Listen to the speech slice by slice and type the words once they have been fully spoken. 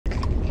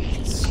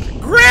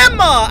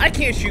Grandma! I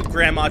can't shoot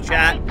Grandma,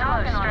 chat.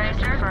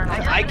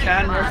 I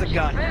can. Where's the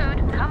gun?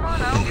 Come on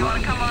over. You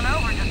want to come on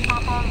over? Just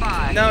pop on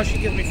by. No, she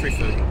gives me free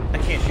food. I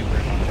can't shoot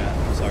Grandma, chat.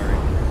 I'm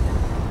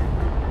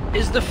sorry.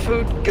 Is the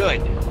food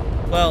good?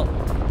 Well,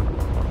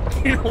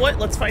 you know what?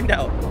 Let's find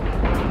out.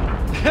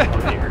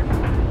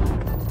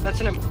 That's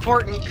an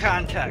important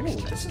context.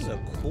 Ooh, this is a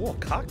cool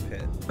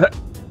cockpit.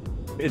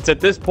 It's at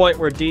this point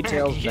where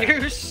details matter.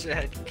 You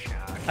said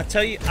cock. I'll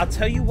tell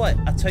you what.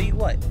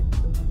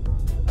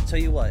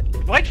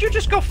 Why'd you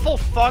just go full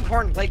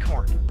foghorn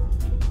leghorn?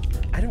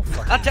 I don't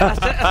fucking I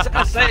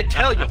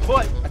tell you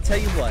what. I'll tell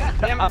you what.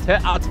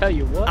 I'll tell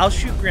you what. I'll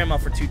shoot Grandma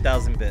for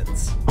 2,000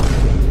 bits.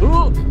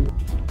 Ooh.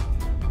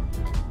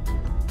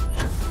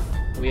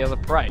 We have a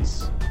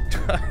price.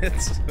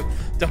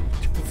 Don't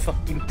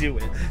fucking do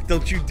it.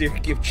 Don't you dare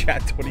give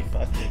chat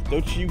 25.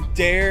 Don't you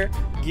dare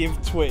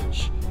give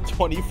Twitch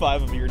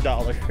 25 of your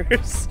dollars.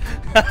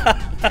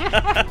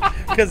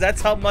 Because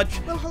that's how much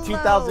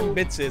 2,000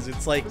 bits is.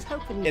 It's like,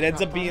 it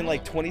ends up being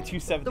like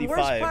 22.75. The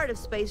worst part of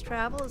space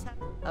travel is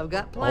I've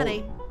got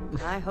plenty.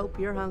 I hope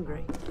you're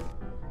hungry.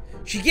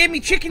 She gave me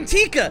chicken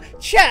tikka!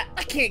 Chat,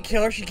 I can't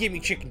kill her. She gave me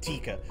chicken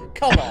tikka.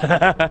 Come on.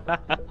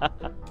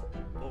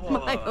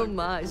 My oh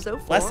my, so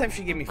far. Last time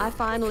she gave me I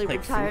finally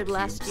like, retired fruit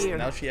last cubes, year,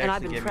 now she and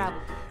I've actually been gave me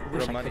traveling. I wish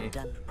real I could money. have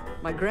done it.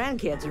 My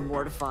grandkids are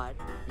mortified.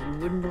 You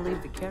wouldn't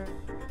believe the carrot.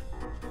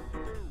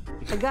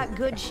 I got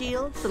good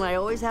shields, and I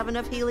always have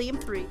enough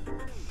helium-3.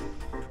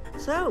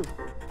 So,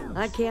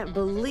 I can't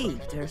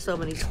believe there are so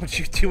many. Don't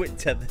you do it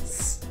to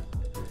this.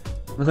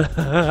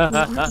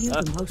 Aren't you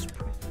the most?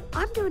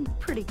 I'm doing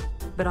pretty,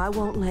 but I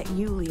won't let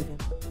you leave him.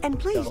 And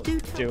please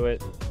Do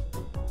it.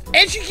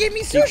 And she gave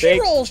me sushi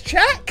rolls,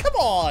 chat. Come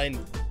on.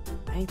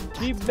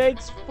 She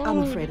makes food. I'm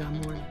afraid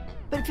I'm worried,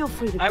 but feel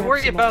free to. I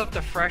worry about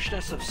the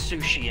freshness of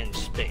sushi in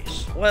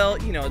space.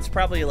 Well, you know, it's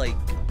probably like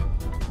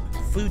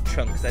food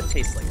chunks that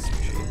taste like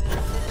sushi.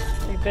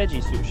 Hey,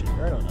 veggie sushi.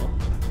 I don't know.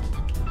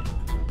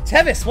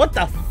 Tevis, what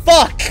the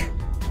fuck?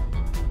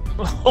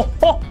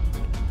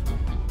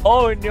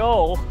 Oh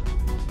no.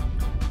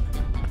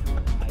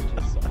 I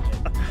just saw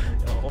it.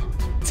 No.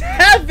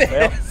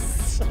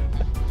 Tevis!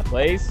 Well,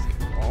 Blaze,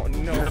 Oh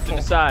no. you have to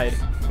decide.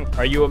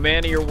 Are you a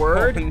man of your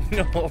word? Oh,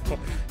 no.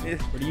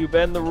 Or do you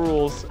bend the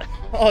rules?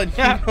 Oh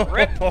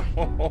Rip.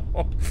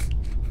 no.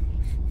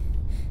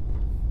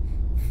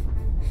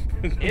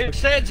 It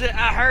says it,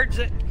 I heard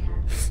it.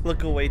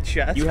 Look away,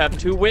 chat. You have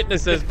two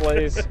witnesses,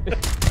 Blaze.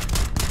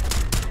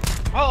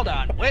 Hold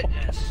on,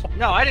 witness.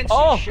 No, I didn't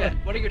see shit.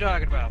 What are you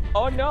talking about?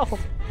 Oh no.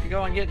 You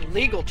go and get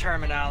legal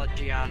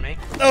terminology on me.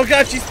 Oh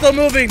god, she's still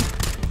moving.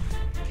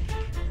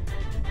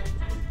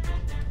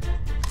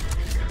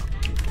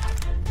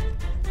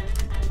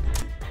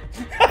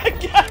 I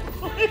got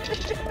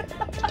flipped.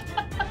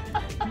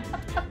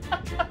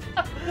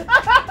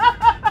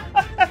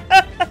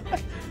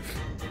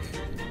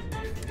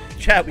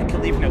 Chat, we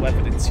can leave no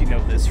evidence, you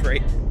know this,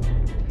 right?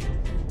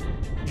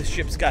 The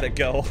ship's gotta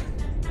go.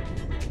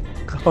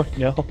 Oh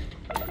no.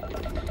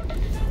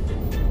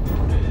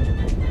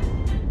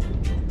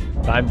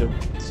 Time to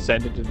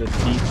send it to the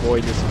deep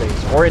void of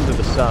space. Or into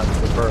the sun,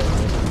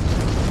 preferably.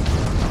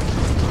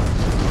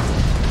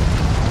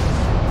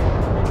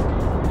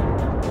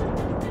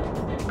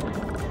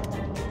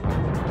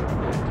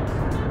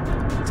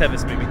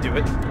 Tevis made me do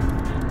it.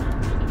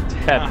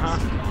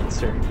 Tevis,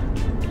 monster.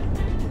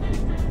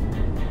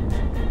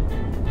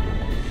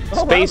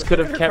 Oh, Space wow, could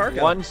look have at her kept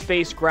cargo. one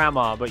space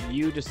grandma, but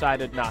you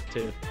decided not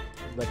to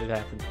let it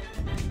happen.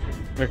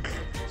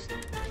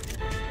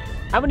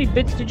 How many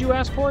bits did you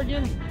ask for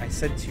again? I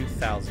said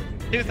 2,000.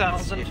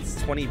 2,000. It's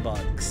 $20.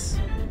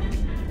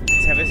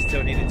 Tevis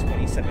donated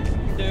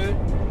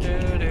 2,700.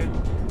 Dude.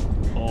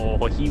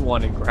 Oh, he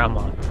wanted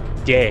grandma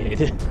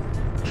dead.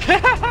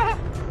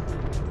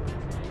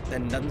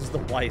 Then none's the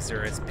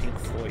wiser as Pink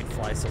Floyd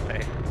flies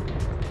away.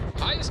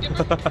 Hi,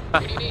 Skipper.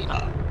 What do you need?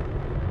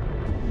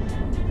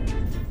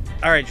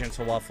 Alright,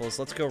 Gentle Waffles,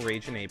 let's go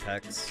Rage in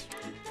Apex.